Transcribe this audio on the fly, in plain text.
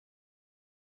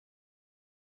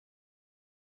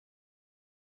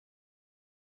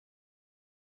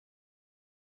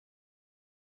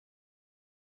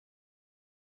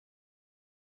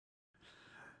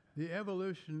The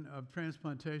evolution of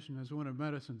transplantation is one of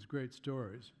medicine's great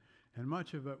stories, and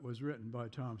much of it was written by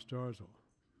Tom Starzl.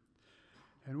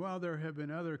 And while there have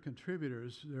been other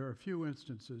contributors, there are few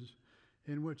instances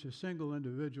in which a single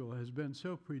individual has been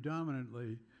so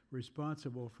predominantly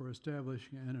responsible for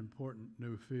establishing an important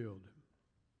new field.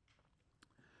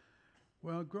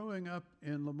 Well, growing up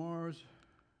in Lamars,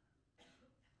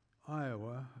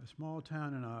 Iowa, a small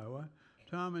town in Iowa,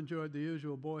 Tom enjoyed the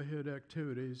usual boyhood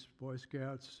activities, Boy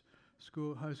Scouts,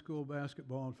 high school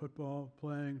basketball and football,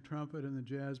 playing trumpet in the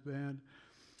jazz band.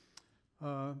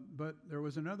 But there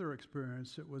was another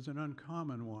experience that was an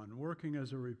uncommon one, working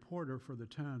as a reporter for the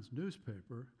town's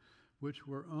newspaper, which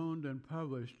was owned and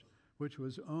published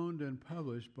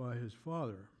by his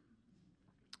father.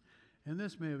 And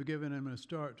this may have given him a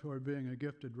start toward being a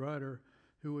gifted writer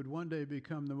who would one day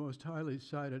become the most highly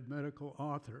cited medical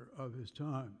author of his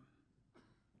time.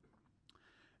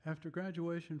 After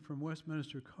graduation from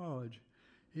Westminster College,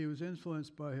 he was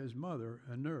influenced by his mother,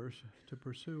 a nurse, to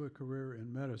pursue a career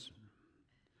in medicine.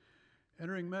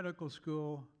 Entering medical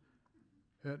school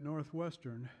at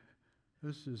Northwestern,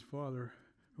 this is his father,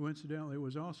 who incidentally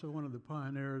was also one of the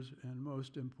pioneers and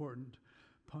most important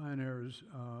pioneers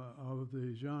of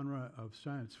the genre of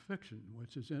science fiction,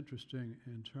 which is interesting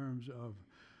in terms of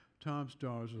Tom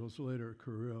Starzl's later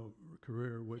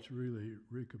career, which really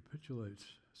recapitulates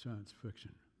science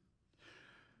fiction.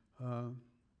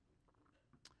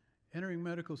 Entering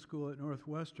medical school at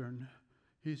Northwestern,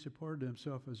 he supported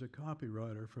himself as a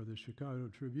copywriter for the Chicago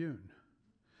Tribune.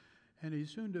 And he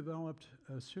soon developed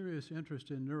a serious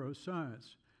interest in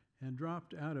neuroscience and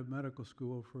dropped out of medical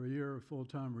school for a year of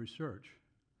full-time research.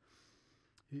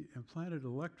 He implanted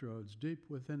electrodes deep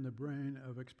within the brain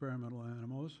of experimental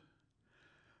animals,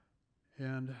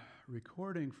 and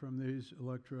recording from these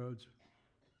electrodes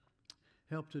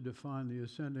helped to define the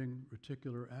ascending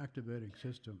reticular activating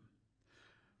system.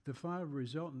 The 5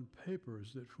 resultant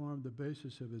papers that formed the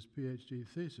basis of his PhD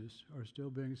thesis are still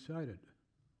being cited.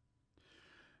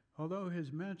 Although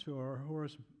his mentor,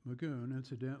 Horace Magoon,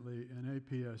 incidentally an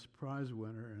APS prize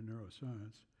winner in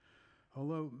neuroscience,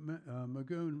 although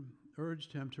Magoon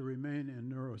urged him to remain in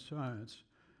neuroscience,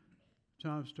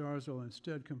 Tom Starzl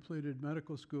instead completed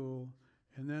medical school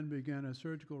and then began a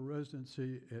surgical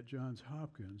residency at Johns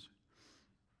Hopkins.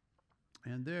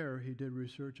 And there he did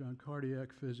research on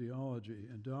cardiac physiology.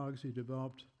 In dogs, he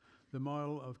developed the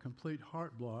model of complete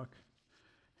heart block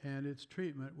and its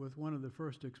treatment with one of the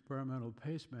first experimental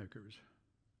pacemakers.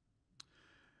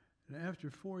 And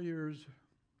after 4 years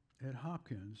at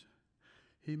Hopkins,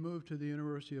 he moved to the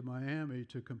University of Miami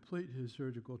to complete his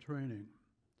surgical training.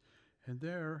 And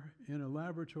there, in a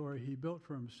laboratory he built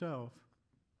for himself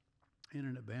in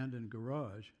an abandoned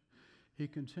garage, he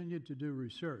continued to do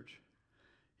research.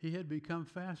 He had become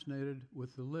fascinated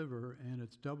with the liver and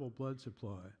its double blood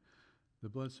supply, the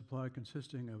blood supply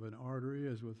consisting of an artery,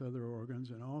 as with other organs,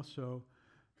 and also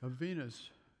a venous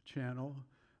channel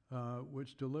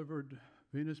which delivered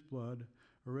venous blood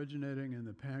originating in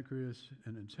the pancreas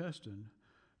and intestine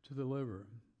to the liver.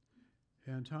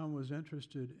 And Tom was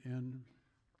interested in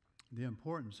the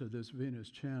importance of this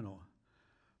venous channel.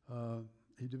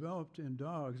 He developed in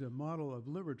dogs a model of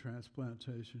liver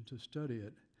transplantation to study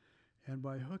it. And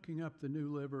by hooking up the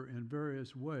new liver in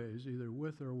various ways, either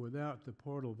with or without the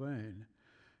portal vein,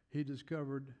 he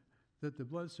discovered that the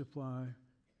blood supply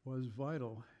was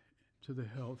vital to the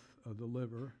health of the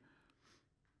liver.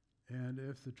 And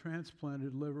if the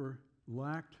transplanted liver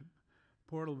lacked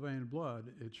portal vein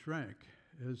blood, it shrank,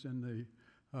 as in the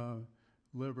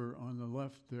liver on the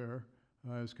left there,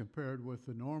 as compared with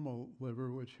the normal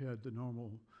liver, which had the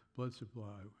normal blood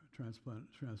supply,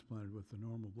 transplanted with the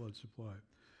normal blood supply.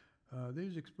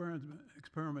 These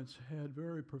experiments had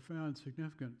very profound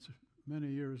significance many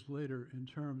years later in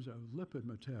terms of lipid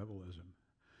metabolism.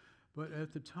 But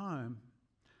at the time,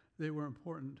 they were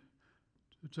important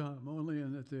to Tom only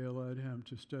in that they allowed him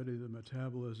to study the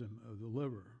metabolism of the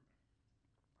liver.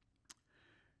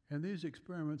 And these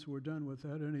experiments were done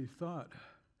without any thought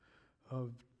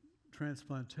of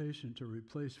transplantation to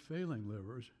replace failing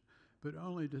livers, but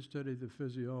only to study the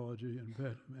physiology and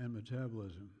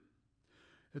metabolism.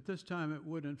 At this time, it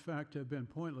would in fact have been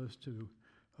pointless to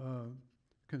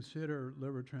consider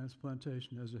liver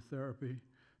transplantation as a therapy,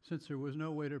 since there was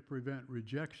no way to prevent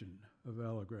rejection of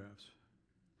allografts.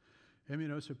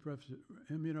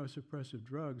 Immunosuppressive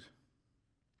drugs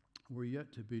were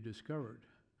yet to be discovered.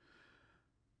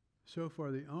 So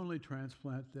far, the only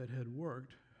transplant that had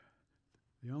worked,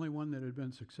 the only one that had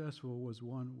been successful, was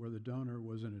one where the donor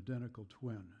was an identical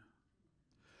twin.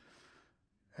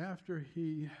 After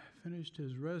he finished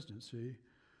his residency,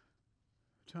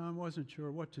 Tom wasn't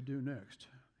sure what to do next.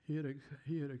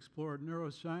 he had explored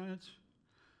neuroscience,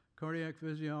 cardiac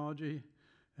physiology,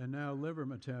 and now liver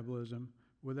metabolism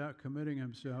without committing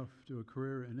himself to a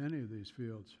career in any of these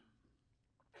fields.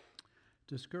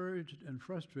 Discouraged and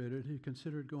frustrated, he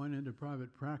considered going into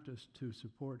private practice to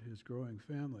support his growing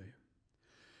family.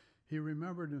 He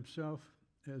remembered himself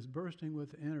as bursting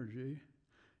with energy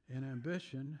and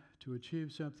ambition to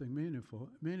achieve something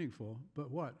meaningful,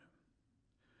 but what?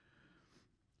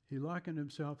 He likened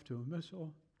himself to a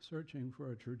missile searching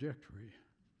for a trajectory.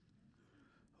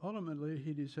 Ultimately,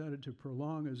 he decided to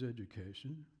prolong his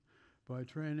education by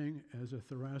training as a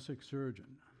thoracic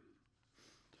surgeon,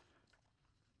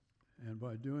 and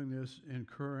by doing this,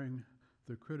 incurring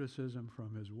the criticism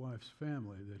from his wife's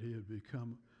family that he had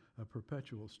become a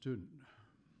perpetual student.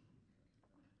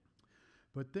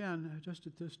 But then, just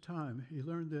at this time, he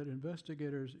learned that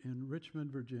investigators in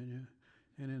Richmond, Virginia,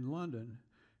 and in London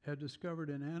had discovered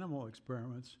in animal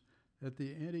experiments that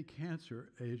the anti-cancer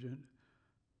agent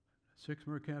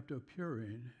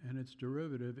 6-mercaptopurine and its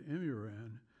derivative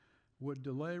imuran would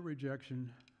delay rejection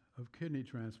of kidney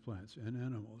transplants in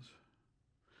animals.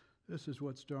 This is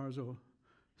what Starzl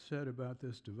said about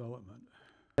this development.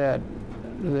 That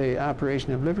the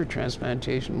operation of liver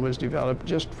transplantation was developed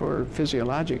just for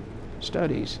physiologic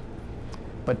studies.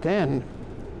 But then,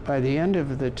 by the end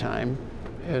of the time,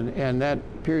 and that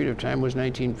period of time was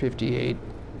 1958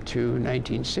 to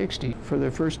 1960, for the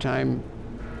first time,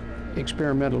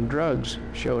 experimental drugs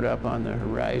showed up on the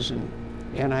horizon.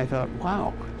 And I thought,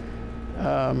 wow,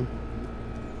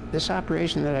 this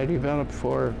operation that I developed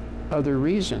for other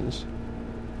reasons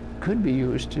could be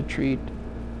used to treat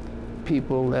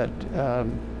people that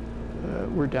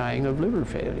were dying of liver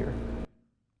failure.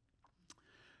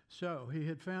 So he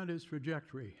had found his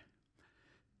trajectory.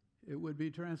 It would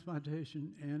be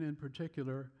transplantation, and in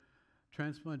particular,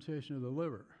 transplantation of the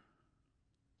liver.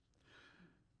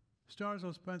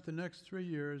 Starzl spent the next 3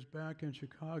 years back in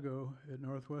Chicago at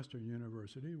Northwestern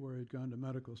University, where he'd gone to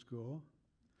medical school.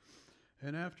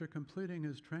 And after completing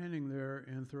his training there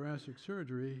in thoracic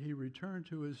surgery, he returned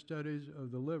to his studies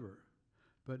of the liver,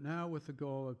 but now with the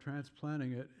goal of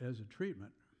transplanting it as a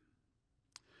treatment.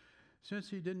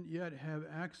 Since he didn't yet have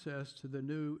access to the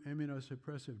new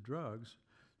immunosuppressive drugs,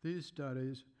 these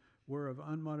studies were of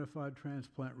unmodified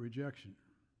transplant rejection.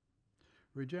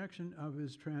 Rejection of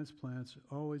his transplants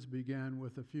always began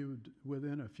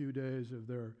within a few days of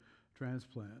their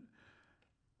transplant.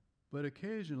 But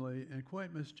occasionally, and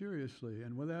quite mysteriously,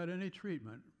 and without any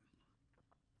treatment,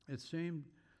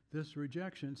 this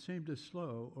rejection seemed to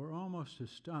slow or almost to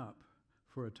stop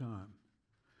for a time.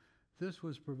 This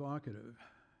was provocative,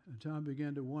 and Tom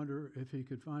began to wonder if he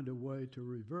could find a way to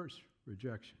reverse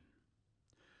rejection.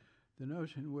 The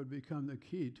notion would become the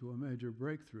key to a major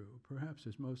breakthrough, perhaps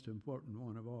his most important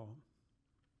one of all.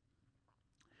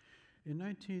 In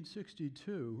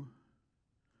 1962,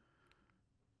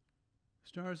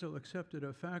 Starzl accepted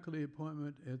a faculty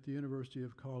appointment at the University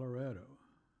of Colorado.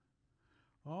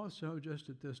 Also, just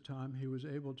at this time, he was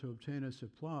able to obtain a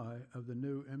supply of the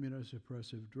new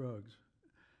immunosuppressive drugs,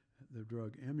 the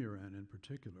drug imuran in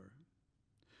particular.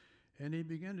 And he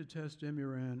began to test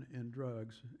imuran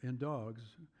in dogs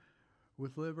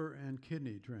with liver and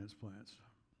kidney transplants.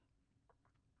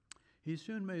 He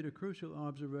soon made a crucial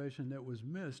observation that was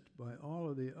missed by all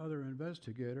of the other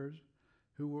investigators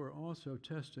who were also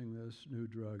testing this new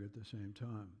drug at the same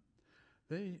time.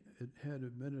 They had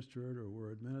administered or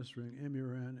were administering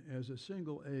imuran as a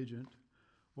single agent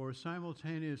or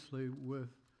simultaneously with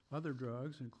other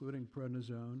drugs, including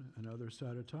prednisone and other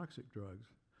cytotoxic drugs.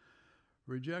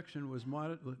 Rejection was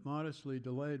modestly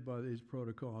delayed by these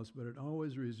protocols, but it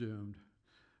always resumed,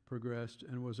 progressed,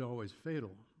 and was always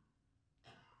fatal.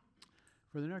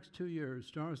 For the next 2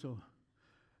 years, Starzl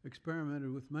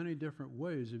experimented with many different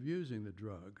ways of using the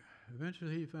drug.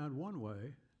 Eventually, he found one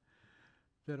way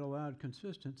that allowed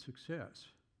consistent success.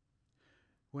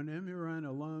 When imuran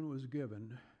alone was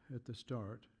given at the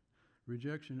start,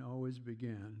 rejection always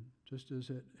began, just as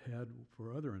it had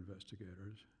for other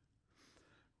investigators.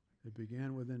 It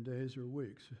began within days or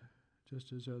weeks,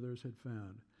 just as others had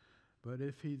found. But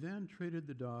if he then treated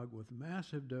the dog with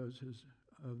massive doses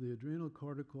of the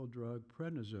adrenocortical drug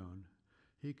prednisone,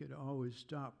 he could always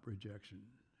stop rejection.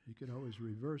 He could always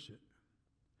reverse it,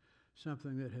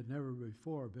 something that had never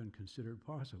before been considered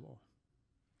possible.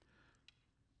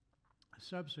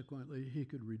 Subsequently, he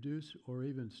could reduce or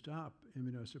even stop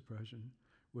immunosuppression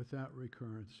without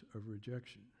recurrence of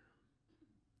rejection.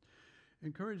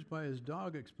 Encouraged by his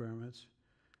dog experiments,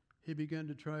 he began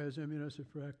to try his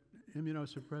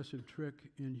immunosuppressive trick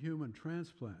in human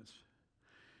transplants.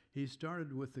 He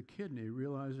started with the kidney,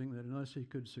 realizing that unless he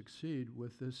could succeed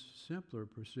with this simpler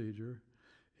procedure,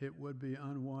 it would be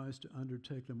unwise to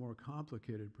undertake the more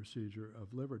complicated procedure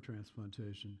of liver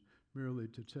transplantation merely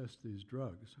to test these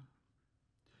drugs.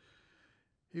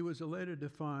 He was elated to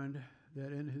find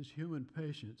that in his human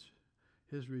patients,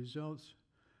 his results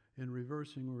in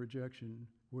reversing rejection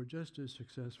were just as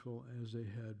successful as they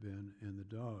had been in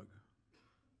the dog.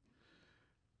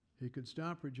 He could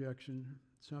stop rejection,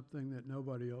 something that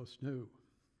nobody else knew.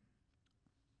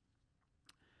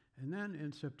 And then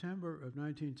in September of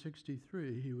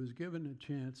 1963, he was given a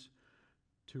chance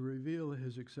to reveal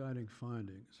his exciting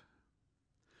findings.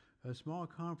 A small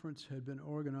conference had been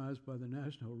organized by the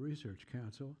National Research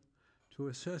Council to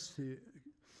assess the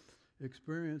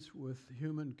experience with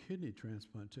human kidney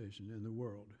transplantation in the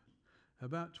world.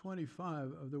 About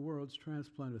 25 of the world's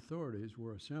transplant authorities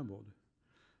were assembled.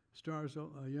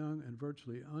 Starzl, a young and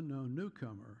virtually unknown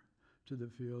newcomer to the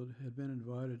field, had been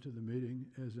invited to the meeting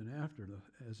as an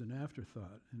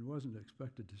afterthought and wasn't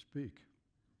expected to speak.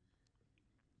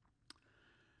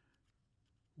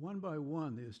 One by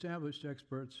one, the established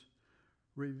experts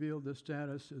revealed the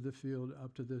status of the field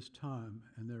up to this time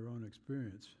and their own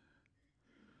experience.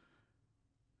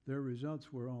 Their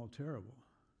results were all terrible.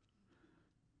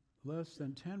 Less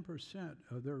than 10%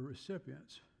 of their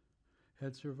recipients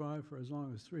had survived for as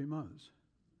long as 3 months.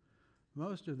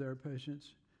 Most of their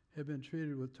patients had been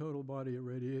treated with total body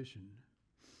irradiation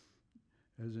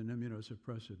as an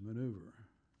immunosuppressive maneuver.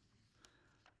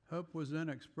 Hope was then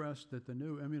expressed that the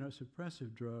new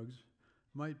immunosuppressive drugs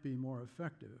might be more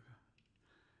effective.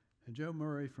 And Joe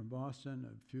Murray from Boston,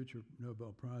 a future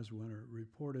Nobel Prize winner,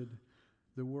 reported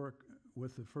the work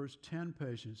with the first 10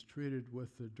 patients treated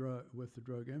with the drug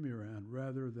Imuran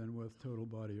rather than with total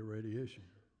body irradiation.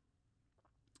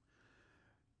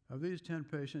 Of these 10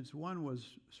 patients, one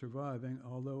was surviving,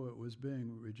 although it was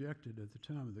being rejected at the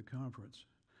time of the conference.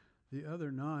 The other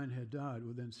 9 had died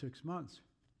within 6 months.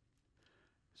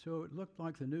 So it looked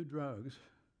like the new drugs,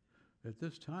 at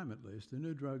this time at least, the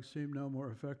new drugs seemed no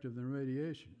more effective than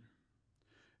radiation.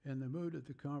 And the mood at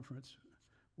the conference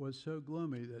was so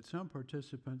gloomy that some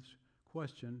participants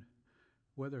questioned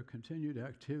whether continued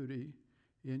activity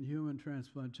in human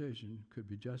transplantation could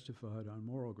be justified on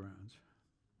moral grounds.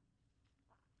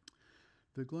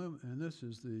 The gloom, and this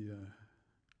is the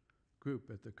group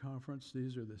at the conference.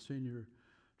 These are the senior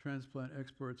transplant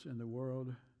experts in the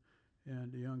world,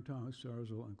 and young Thomas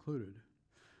Starzl included.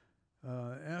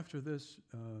 After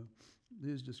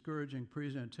these discouraging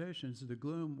presentations, the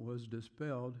gloom was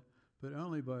dispelled, but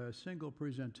only by a single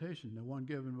presentation, the one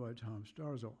given by Tom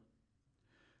Starzl,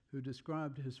 who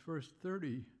described his first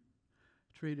 30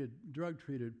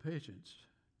 drug-treated patients.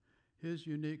 His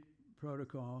unique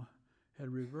protocol had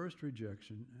reversed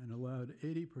rejection and allowed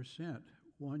 80%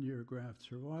 one-year graft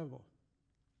survival.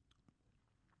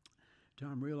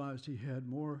 Tom realized he had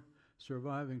more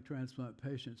surviving transplant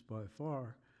patients by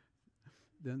far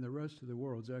than the rest of the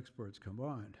world's experts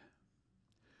combined.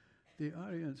 The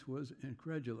audience was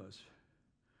incredulous.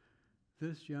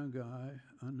 This young guy,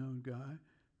 unknown guy,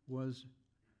 was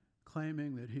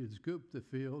claiming that he had scooped the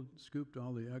field, scooped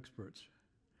all the experts.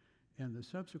 And the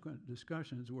subsequent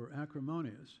discussions were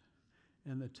acrimonious.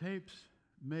 And the tapes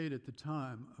made at the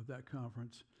time of that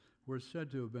conference were said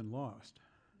to have been lost.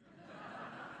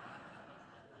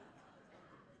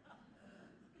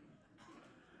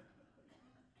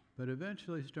 But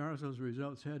eventually, Starzl's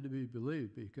results had to be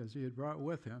believed because he had brought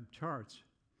with him charts,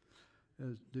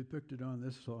 as depicted on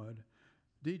this slide,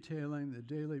 detailing the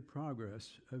daily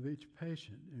progress of each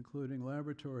patient, including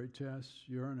laboratory tests,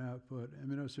 urine output,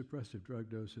 immunosuppressive drug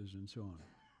doses, and so on.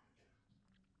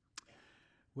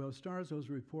 Well, Starzl's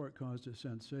report caused a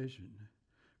sensation.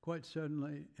 Quite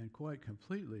suddenly and quite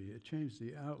completely, it changed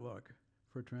the outlook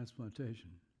for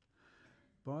transplantation.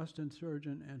 Boston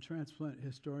surgeon and transplant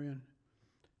historian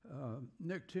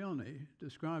Nick Tilney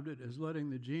described it as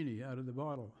letting the genie out of the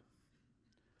bottle.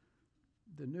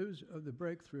 The news of the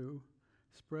breakthrough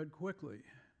spread quickly.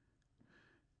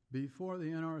 Before the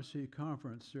NRC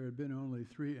conference, there had been only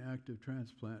 3 active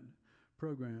transplant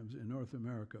programs in North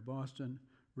America: Boston,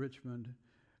 Richmond,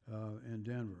 and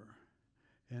Denver.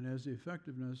 And as the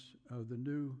effectiveness of the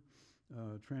new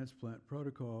transplant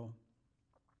protocol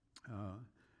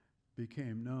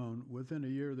became known, within a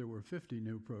year there were 50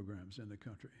 new programs in the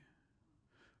country.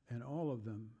 And all of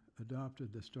them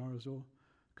adopted the Starzl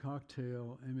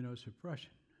cocktail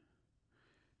immunosuppression.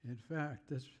 In fact,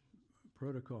 this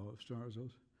protocol of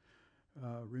Starzl's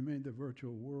remained the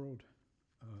virtual world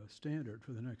standard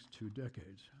for the next 2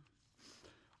 decades.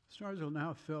 Starzl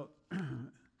now felt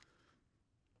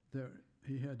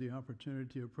he had the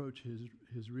opportunity to approach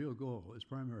his real goal, his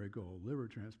primary goal, liver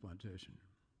transplantation.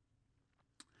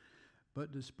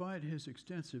 But despite his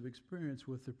extensive experience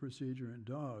with the procedure in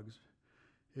dogs,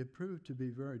 it proved to be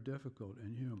very difficult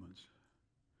in humans.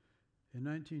 In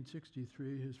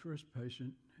 1963, his first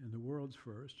patient, and the world's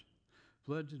first,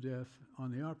 bled to death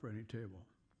on the operating table.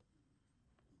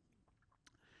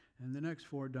 And the next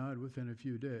 4 died within a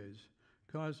few days,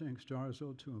 causing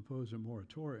Starzl to impose a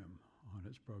moratorium on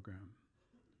his program.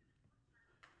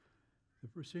 The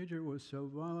procedure was so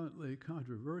violently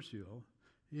controversial,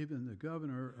 even the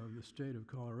governor of the state of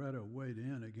Colorado weighed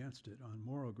in against it on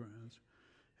moral grounds,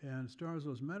 and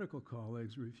Starzl's medical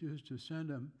colleagues refused to send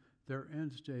him their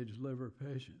end-stage liver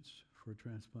patients for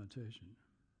transplantation.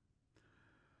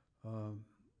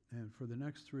 And for the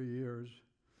next 3 years,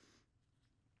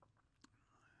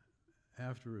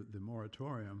 after the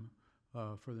moratorium,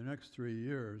 for the next 3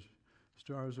 years,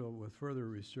 Starzl, with further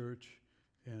research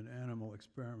and animal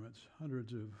experiments,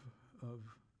 hundreds of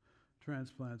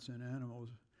transplants in animals,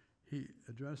 he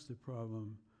addressed the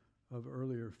problem of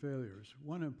earlier failures.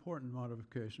 One important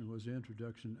modification was the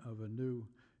introduction of a new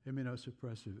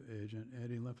immunosuppressive agent,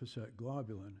 anti-lymphocyte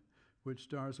globulin, which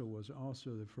Starzl was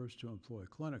also the first to employ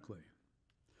clinically.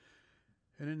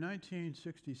 And in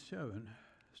 1967,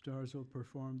 Starzl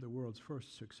performed the world's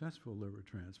first successful liver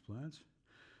transplants,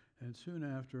 and soon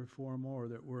after, 4 more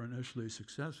that were initially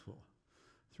successful.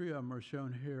 3 of them are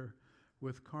shown here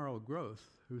with Carl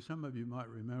Groth, who some of you might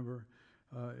remember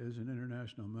is an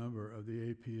international member of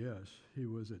the APS. He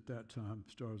was at that time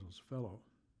Starzl's fellow.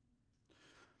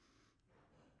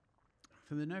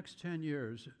 For the next 10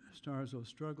 years, Starzl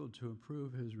struggled to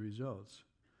improve his results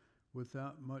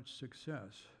without much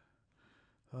success.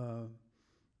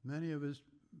 Many of his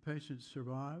patients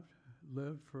survived,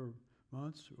 lived for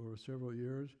months or several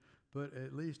years, but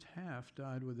at least half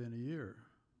died within a year.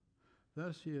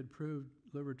 Thus, he had proved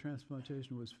liver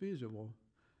transplantation was feasible,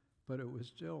 but it was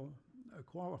still a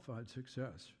qualified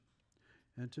success.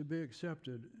 And to be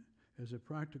accepted as a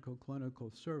practical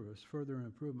clinical service, further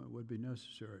improvement would be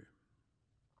necessary.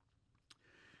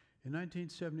 In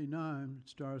 1979,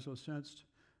 Starzl sensed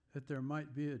that there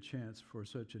might be a chance for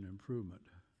such an improvement.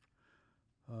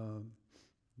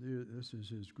 This is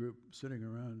his group sitting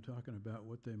around talking about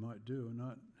what they might do,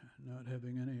 not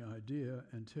having any idea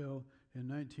until in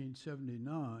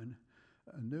 1979,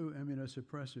 a new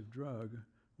immunosuppressive drug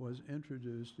was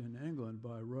introduced in England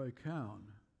by Roy Cowan,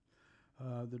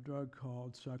 the drug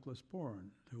called cyclosporin,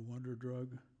 the wonder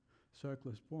drug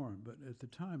cyclosporin, but at the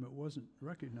time it wasn't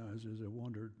recognized as a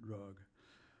wonder drug.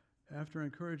 After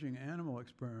encouraging animal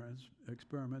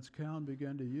experiments, Cowan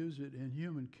began to use it in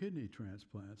human kidney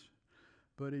transplants,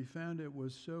 but he found it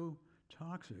was so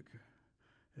toxic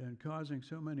and causing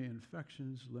so many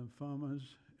infections, lymphomas,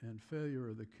 and failure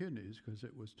of the kidneys, because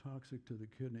it was toxic to the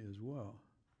kidney as well,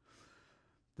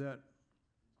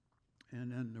 and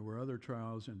then there were other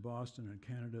trials in Boston and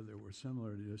Canada that were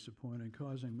similarly disappointing,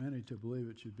 causing many to believe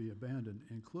it should be abandoned,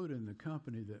 including the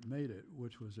company that made it,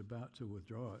 which was about to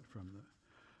withdraw it from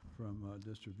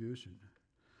distribution.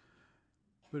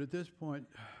 But at this point,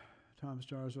 Tom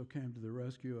Starzl came to the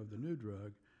rescue of the new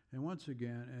drug, and once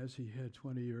again, as he had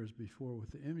 20 years before with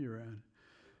the Imuran,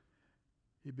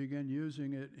 he began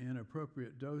using it in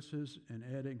appropriate doses and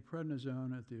adding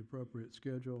prednisone at the appropriate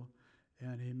schedule,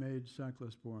 and he made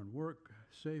cyclosporin work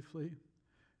safely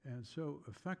and so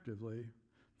effectively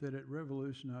that it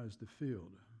revolutionized the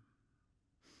field.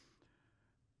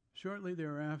 Shortly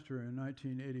thereafter, in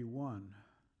 1981,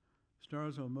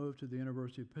 Starzl moved to the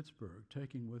University of Pittsburgh,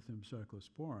 taking with him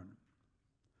cyclosporin.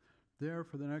 There,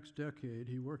 for the next decade,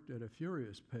 he worked at a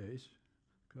furious pace,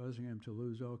 causing him to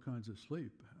lose all kinds of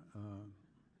sleep,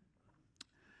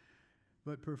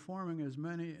 but performing as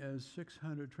many as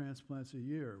 600 transplants a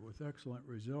year with excellent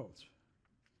results.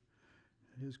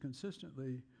 His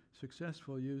consistently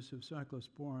successful use of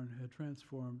cyclosporin had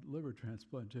transformed liver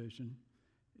transplantation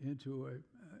into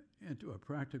a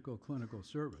practical clinical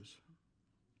service.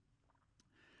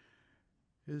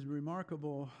 His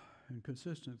remarkable and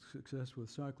consistent success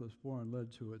with cyclosporin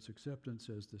led to its acceptance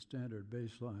as the standard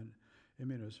baseline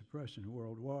immunosuppression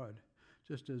worldwide,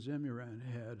 just as Imuran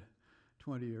had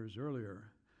 20 years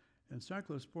earlier. And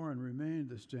cyclosporin remained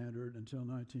the standard until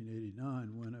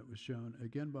 1989, when it was shown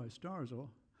again by Starzl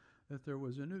that there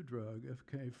was a new drug,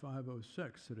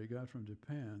 FK506, that he got from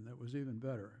Japan that was even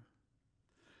better.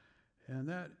 And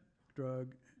that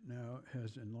drug now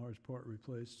has in large part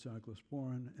replaced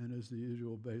cyclosporin and is the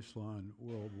usual baseline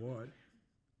worldwide.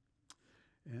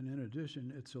 And in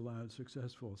addition, it's allowed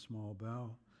successful small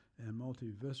bowel and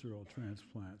multivisceral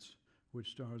transplants,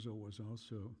 which Starzl was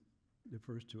also the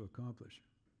first to accomplish.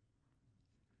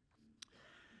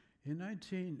 In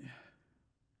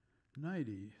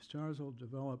 1990, Starzl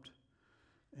developed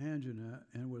angina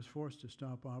and was forced to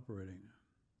stop operating.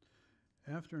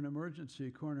 After an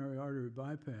emergency coronary artery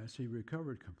bypass, he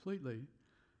recovered completely,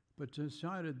 but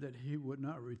decided that he would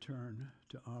not return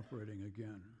to operating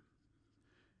again.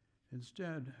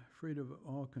 Instead, freed of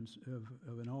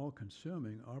an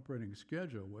all-consuming operating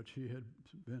schedule, which he had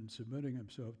been submitting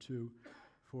himself to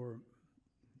for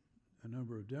a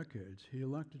number of decades, he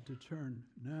elected to turn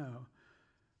now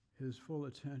his full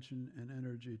attention and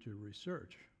energy to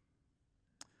research.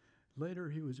 Later,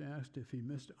 he was asked if he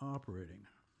missed operating.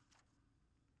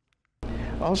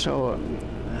 Also,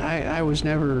 I was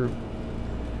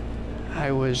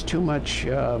too much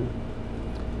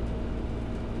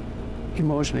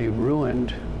emotionally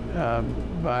ruined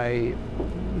by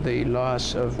the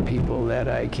loss of people that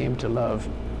I came to love.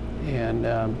 And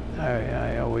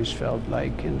I always felt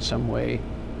like in some way,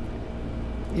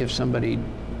 if somebody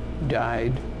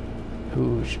died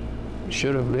who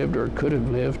should have lived or could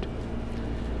have lived,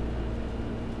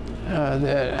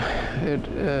 that it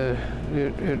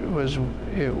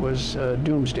was a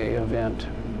doomsday event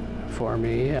for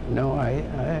me. No, I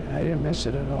didn't miss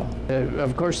it at all.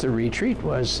 Of course, the retreat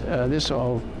was, this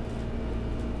all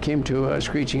came to a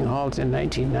screeching halt in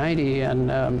 1990,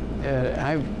 and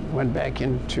I went back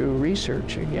into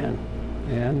research again,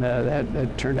 and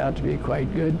that turned out to be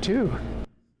quite good too.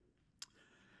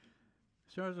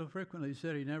 Starzl frequently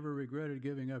said he never regretted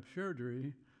giving up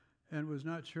surgery and was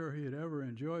not sure he had ever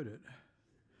enjoyed it.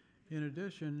 In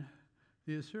addition,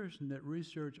 the assertion that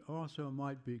research also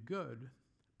might be good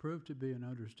proved to be an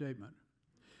understatement.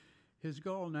 His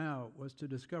goal now was to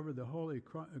discover the holy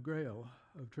grail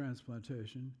of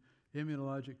transplantation,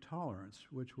 immunologic tolerance,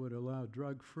 which would allow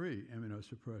drug-free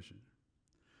immunosuppression.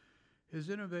 His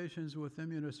innovations with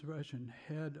immunosuppression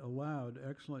had allowed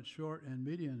excellent short and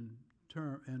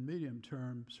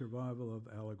medium-term survival of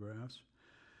allografts,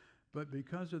 but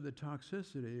because of the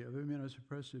toxicity of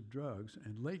immunosuppressive drugs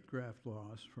and late graft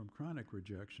loss from chronic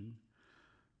rejection,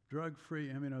 drug-free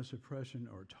immunosuppression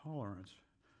or tolerance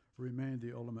remained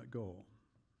the ultimate goal.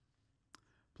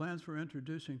 Plans for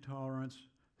introducing tolerance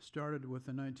started with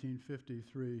the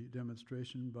 1953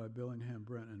 demonstration by Billingham,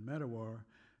 Brent, and Medawar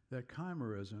that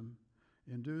chimerism,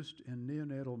 induced in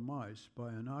neonatal mice by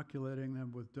inoculating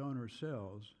them with donor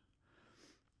cells,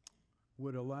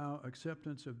 would allow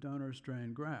acceptance of donor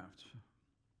strain grafts.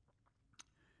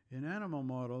 In animal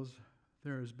models,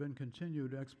 there has been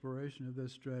continued exploration of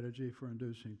this strategy for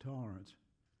inducing tolerance.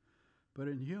 But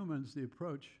in humans, the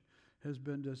approach has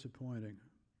been disappointing.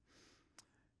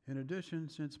 In addition,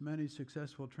 since many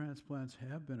successful transplants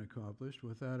have been accomplished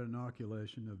without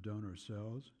inoculation of donor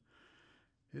cells,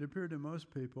 it appeared to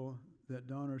most people that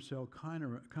donor cell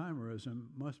chimerism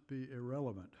must be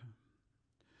irrelevant.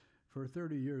 For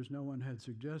 30 years, no one had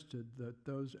suggested that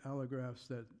those allografts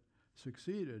that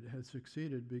succeeded had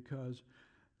succeeded because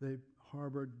they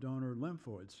harbored donor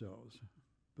lymphoid cells,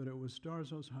 but it was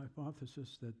Starzl's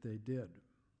hypothesis that they did.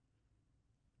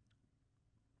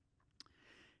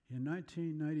 In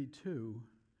 1992,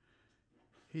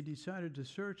 he decided to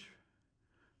search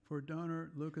for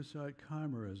donor leukocyte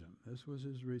chimerism. This was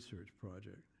his research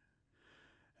project.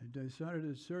 He decided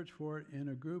to search for it in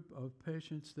a group of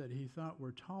patients that he thought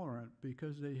were tolerant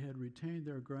because they had retained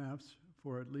their grafts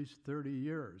for at least 30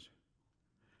 years.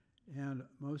 And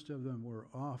most of them were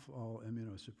off all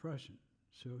immunosuppression.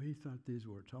 So he thought these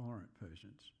were tolerant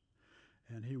patients.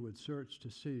 And he would search to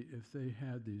see if they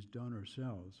had these donor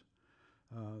cells,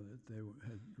 that they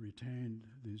had retained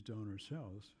these donor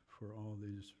cells for all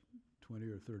these 20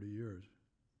 or 30 years.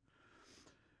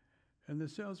 And the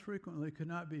cells frequently could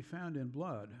not be found in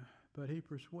blood, but he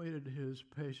persuaded his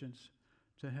patients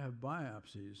to have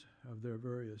biopsies of their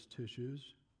various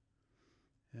tissues.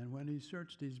 And when he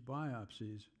searched these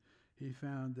biopsies, he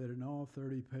found that in all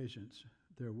 30 patients,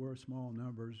 there were small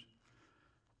numbers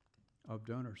of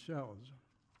donor cells.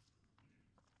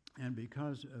 And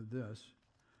because of this,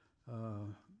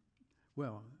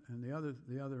 and the other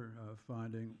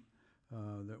finding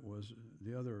that was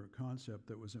the other concept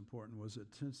that was important was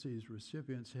that since these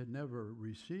recipients had never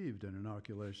received an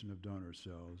inoculation of donor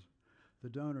cells, the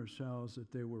donor cells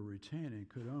that they were retaining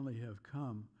could only have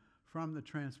come from the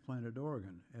transplanted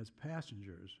organ as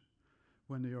passengers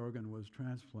when the organ was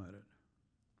transplanted.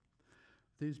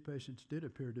 These patients did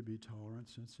appear to be tolerant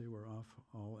since they were off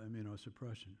all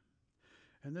immunosuppression.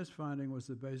 And this finding was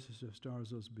the basis of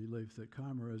Starzl's belief that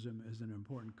chimerism is an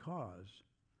important cause,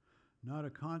 not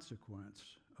a consequence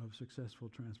of successful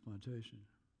transplantation.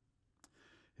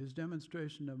 His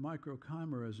demonstration of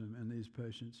microchimerism in these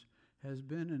patients has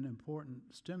been an important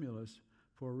stimulus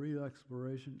for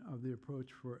re-exploration of the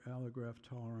approach for allograft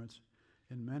tolerance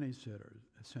in many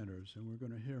centers, and we're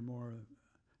going to hear more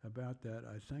about that,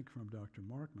 I think, from Dr.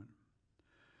 Markman.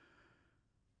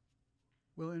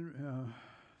 Well,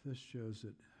 this shows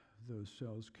that those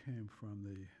cells came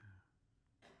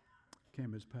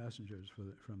as passengers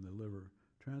from the liver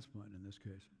transplant in this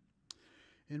case.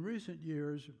 In recent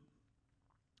years,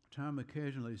 Tom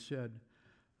occasionally said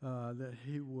that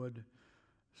he would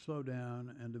slow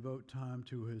down and devote time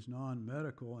to his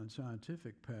non-medical and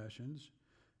scientific passions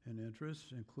and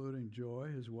interests, including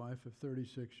Joy, his wife of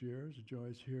 36 years.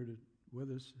 Joy's here with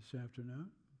us this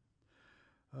afternoon.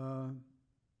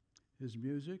 His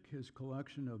music, his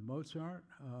collection of Mozart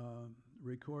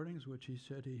recordings, which he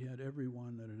said he had every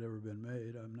one that had ever been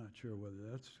made. I'm not sure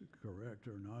whether that's correct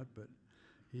or not, but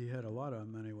he had a lot of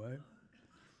them anyway.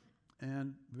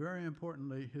 And very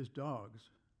importantly, his dogs.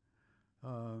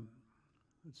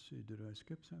 Let's see, did I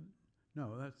skip something?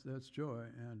 No, that's Joy,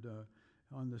 and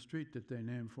on the street that they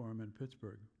named for him in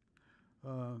Pittsburgh.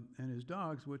 And his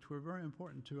dogs, which were very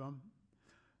important to him.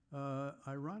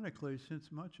 Ironically,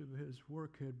 since much of his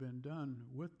work had been done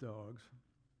with dogs,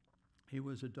 he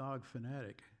was a dog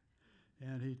fanatic,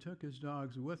 and he took his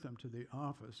dogs with him to the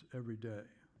office every day.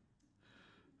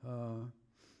 Well,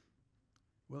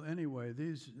 anyway,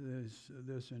 this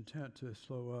intent to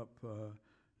slow up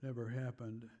never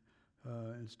happened.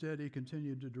 Instead, he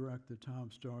continued to direct the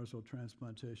Tom Starzl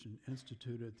Transplantation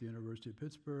Institute at the University of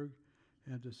Pittsburgh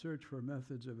and to search for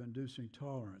methods of inducing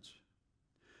tolerance.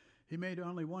 He made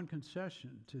only one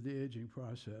concession to the aging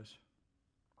process.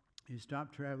 He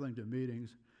stopped traveling to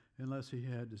meetings unless he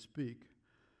had to speak,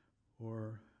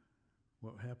 or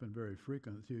what happened very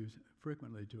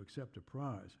frequently to accept a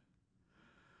prize.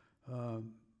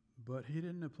 But he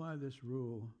didn't apply this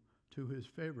rule to his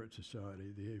favorite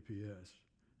society, the APS.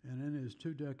 And in his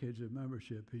 2 decades of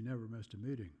membership, he never missed a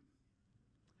meeting.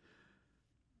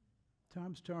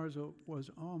 Tom Starzl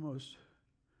was almost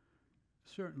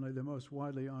certainly the most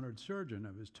widely honored surgeon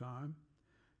of his time.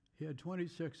 He had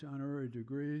 26 honorary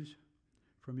degrees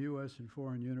from U.S. and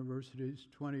foreign universities,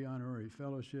 20 honorary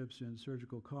fellowships in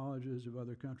surgical colleges of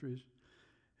other countries,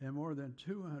 and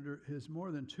his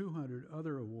more than 200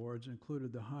 other awards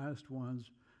included the highest ones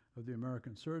of the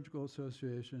American Surgical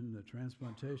Association, the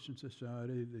Transplantation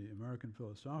Society, the American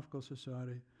Philosophical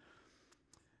Society,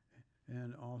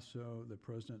 and also the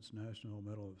President's National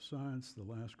Medal of Science, the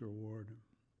Lasker Award,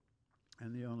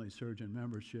 and the only surgeon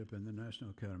membership in the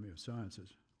National Academy of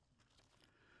Sciences.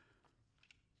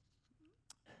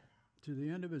 To the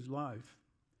end of his life,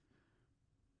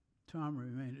 Tom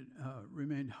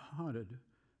remained haunted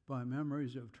by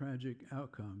memories of tragic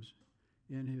outcomes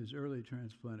in his early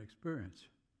transplant experience.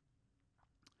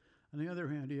 On the other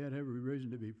hand, he had every reason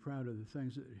to be proud of the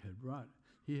things that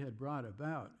he had brought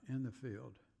about in the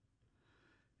field.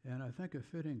 And I think a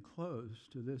fitting close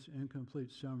to this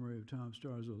incomplete summary of Tom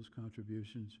Starzl's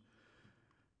contributions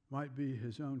might be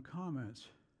his own comments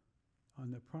on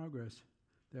the progress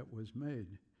that was made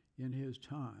in his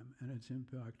time and its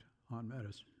impact on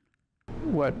medicine.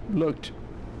 What looked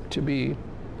to be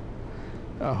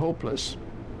a hopeless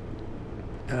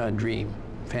dream,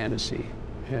 fantasy,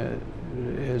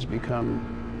 has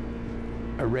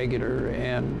become a regular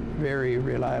and very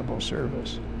reliable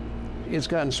service. It's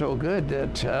gotten so good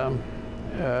that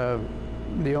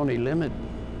the only limit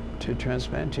to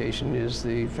transplantation is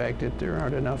the fact that there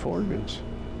aren't enough organs.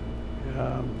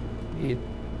 It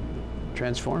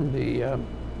transformed the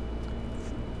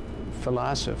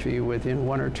philosophy within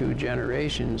 1 or 2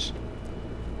 generations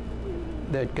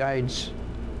that guides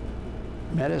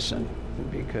medicine,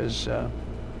 because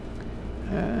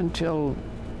until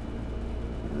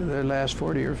the last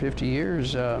 40 or 50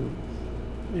 years,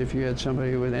 if you had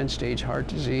somebody with end-stage heart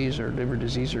disease or liver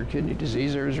disease or kidney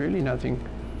disease, there was really nothing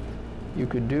you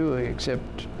could do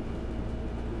except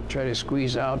try to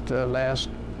squeeze out the last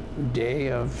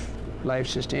day of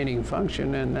life-sustaining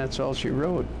function, and that's all she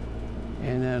wrote.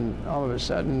 And then all of a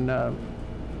sudden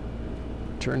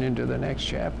turn into the next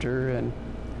chapter, and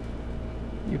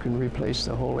you can replace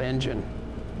the whole engine,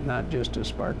 not just a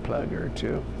spark plug or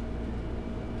two.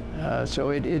 So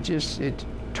it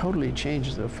totally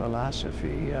changed the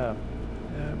philosophy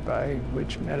by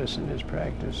which medicine is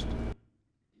practiced.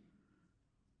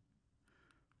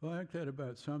 Well, I think that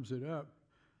about sums it up.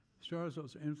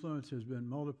 Starzl's influence has been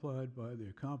multiplied by the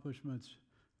accomplishments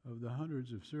of the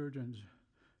hundreds of surgeons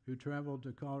who traveled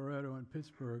to Colorado and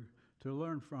Pittsburgh to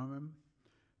learn from him,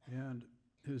 and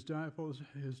his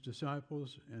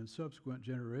disciples, and subsequent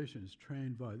generations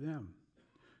trained by them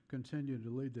continue to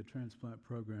lead the transplant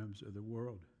programs of the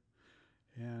world.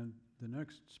 And the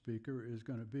next speaker is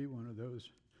going to be one of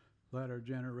those latter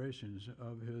generations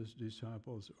of his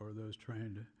disciples or those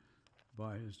trained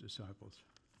by his disciples.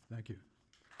 Thank you.